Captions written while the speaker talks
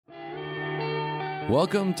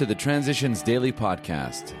Welcome to the Transitions Daily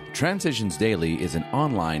podcast. Transitions Daily is an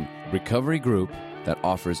online recovery group that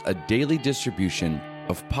offers a daily distribution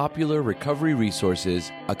of popular recovery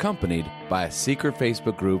resources accompanied by a secret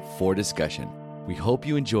Facebook group for discussion. We hope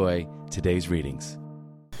you enjoy today's readings.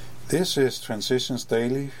 This is Transitions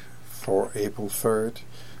Daily for April 3rd.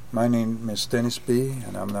 My name is Dennis B.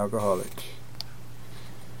 and I'm an alcoholic.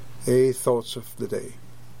 Thoughts of the day.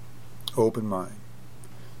 Open mind.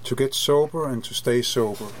 To get sober and to stay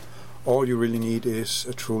sober, all you really need is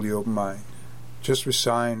a truly open mind. Just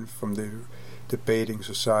resign from the debating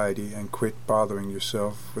society and quit bothering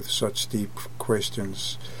yourself with such deep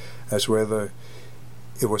questions as whether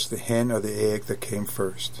it was the hen or the egg that came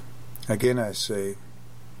first. Again, I say,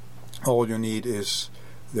 all you need is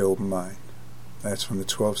the open mind. That's from the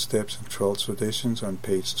 12 Steps and 12 Traditions on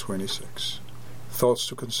page 26. Thoughts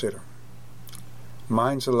to consider.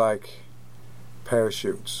 Minds are like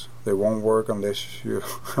parachutes. They won't work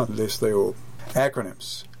unless they open.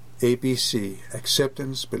 Acronyms. ABC.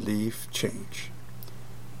 Acceptance, belief, change.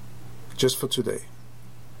 Just for today.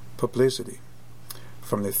 Publicity.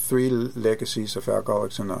 From the 3 legacies of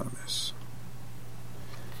Alcoholics Anonymous.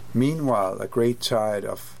 Meanwhile, a great tide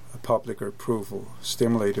of public approval,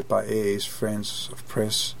 stimulated by AA's friends of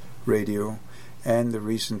press, radio, and the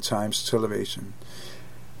recent Times television,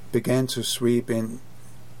 began to sweep in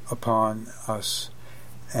upon us,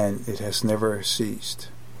 and it has never ceased.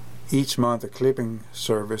 Each month a clipping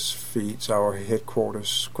service feeds our headquarters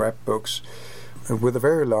scrapbooks with a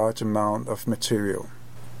very large amount of material.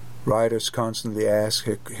 Writers constantly ask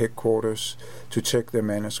headquarters to check their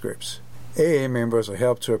manuscripts. AA members are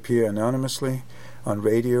helped to appear anonymously on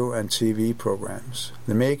radio and TV programs.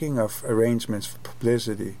 The making of arrangements for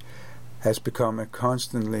publicity has become a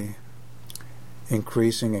constantly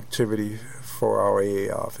increasing activity for our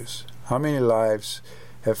AA office. How many lives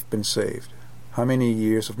have been saved? How many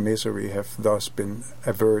years of misery have thus been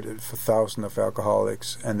averted for thousands of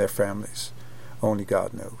alcoholics and their families? Only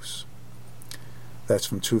God knows. That's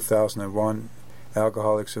from 2001,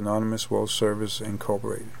 Alcoholics Anonymous World Service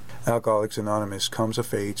Incorporated. Alcoholics Anonymous Comes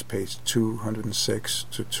of Age, page 206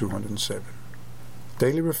 to 207.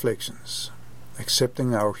 Daily Reflections.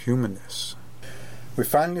 Accepting our humanness. We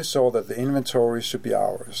finally saw that the inventory should be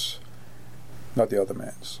ours, not the other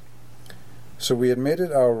man's. So we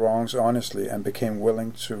admitted our wrongs honestly and became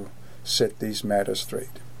willing to set these matters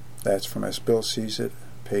straight. That's from As Bill Sees It,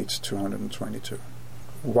 page 222.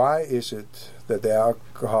 Why is it that the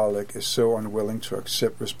alcoholic is so unwilling to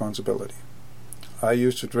accept responsibility? I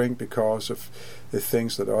used to drink because of the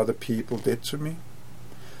things that other people did to me.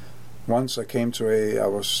 Once I came to AA, I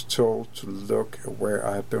was told to look at where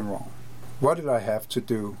I had been wrong. What did I have to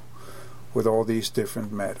do with all these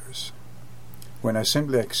different matters? When I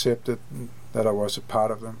simply accepted that I was a part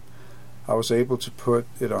of them, I was able to put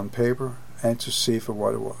it on paper and to see for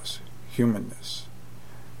what it was, humanness.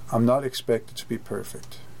 I'm not expected to be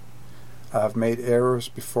perfect. I have made errors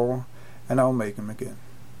before, and I'll make them again.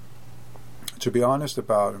 To be honest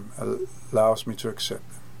about them allows me to accept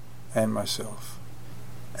them, and myself.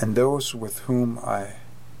 And those with whom I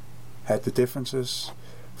had the differences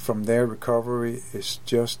from their recovery is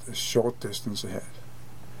just a short distance ahead.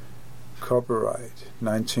 Copyright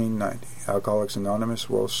 1990, Alcoholics Anonymous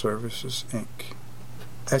World Services, Inc.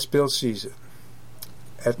 As Bill Sees It,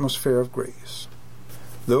 Atmosphere of Grace.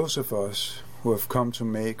 Those of us who have come to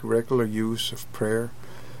make regular use of prayer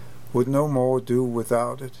would no more do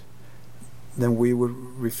without it than we would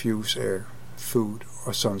refuse air, food,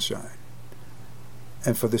 or sunshine.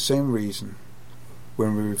 And for the same reason,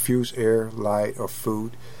 when we refuse air, light, or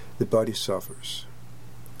food, the body suffers.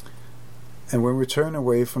 And when we turn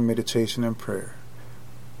away from meditation and prayer,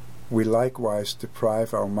 we likewise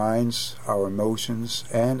deprive our minds, our emotions,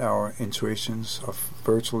 and our intuitions of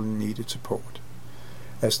virtually needed support.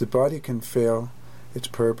 As the body can fail its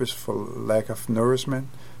purpose for lack of nourishment,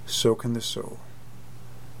 so can the soul.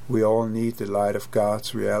 We all need the light of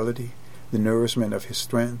God's reality, the nourishment of His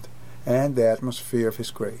strength, and the atmosphere of His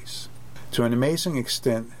grace. To an amazing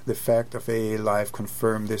extent, the fact of AA life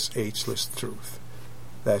confirmed this ageless truth.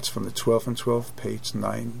 That's from the 12 and 12, page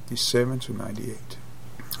 97 to 98.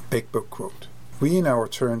 Big Book quote. We in our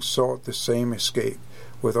turn sought the same escape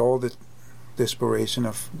with all the desperation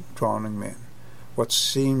of drowning men. What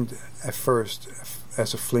seemed at first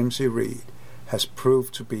as a flimsy reed has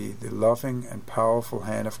proved to be the loving and powerful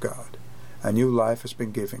hand of God. A new life has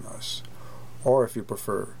been given us, or if you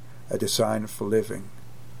prefer, a design for living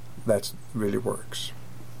that really works.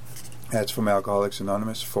 That's from Alcoholics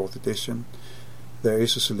Anonymous, 4th edition. There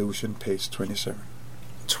is a solution, page 27.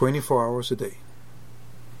 24 hours a day.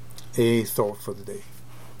 A thought for the day.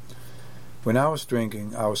 When I was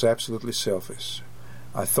drinking, I was absolutely selfish.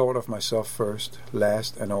 I thought of myself first,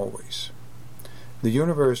 last, and always. The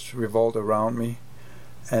universe revolved around me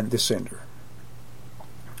and the center.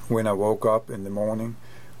 When I woke up in the morning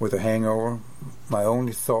with a hangover, my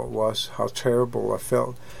only thought was how terrible I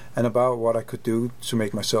felt and about what I could do to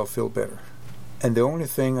make myself feel better. And the only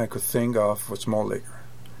thing I could think of was more liquor.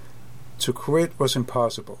 To quit was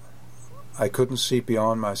impossible. I couldn't see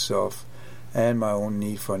beyond myself and my own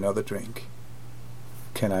need for another drink.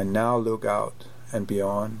 Can I now look out and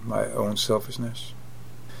beyond my own selfishness?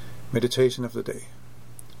 Meditation of the day.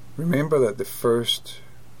 Remember that the first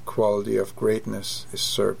quality of greatness is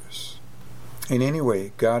service. In any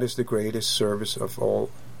way, God is the greatest service of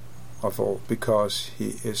all, because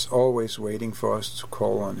He is always waiting for us to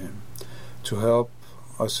call on Him, to help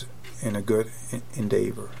us in a good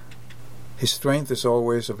endeavor. His strength is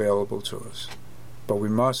always available to us, but we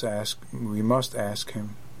must ask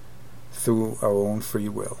Him through our own free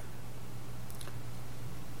will.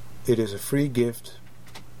 It is a free gift,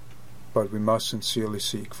 but we must sincerely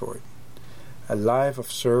seek for it. A life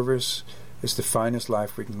of service is the finest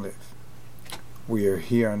life we can live. We are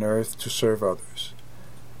here on earth to serve others.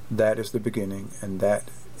 That is the beginning, and that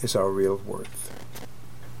is our real worth.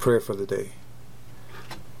 Prayer for the day.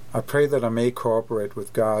 I pray that I may cooperate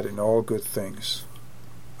with God in all good things.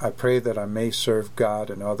 I pray that I may serve God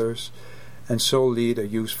and others, and so lead a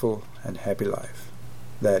useful and happy life.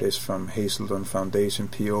 That is from Hazelden Foundation,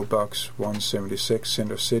 P.O. Box 176,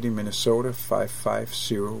 Center City, Minnesota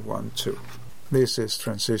 55012. This is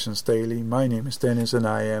Transitions Daily. My name is Dennis and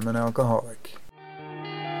I am an alcoholic.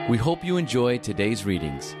 We hope you enjoyed today's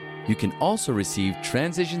readings. You can also receive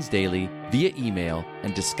Transitions Daily via email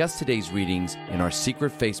and discuss today's readings in our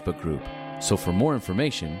secret Facebook group. So for more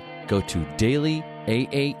information, go to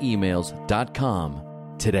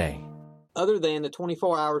dailyaaemails.com today. Other than the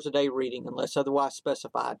 24 hours a day reading, unless otherwise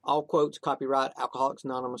specified. All quotes copyright Alcoholics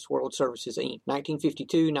Anonymous World Services, Inc.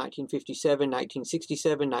 1952, 1957,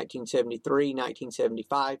 1967, 1973,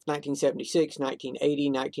 1975, 1976, 1980,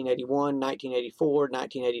 1981, 1984,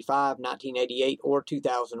 1985, 1988, or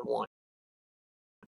 2001.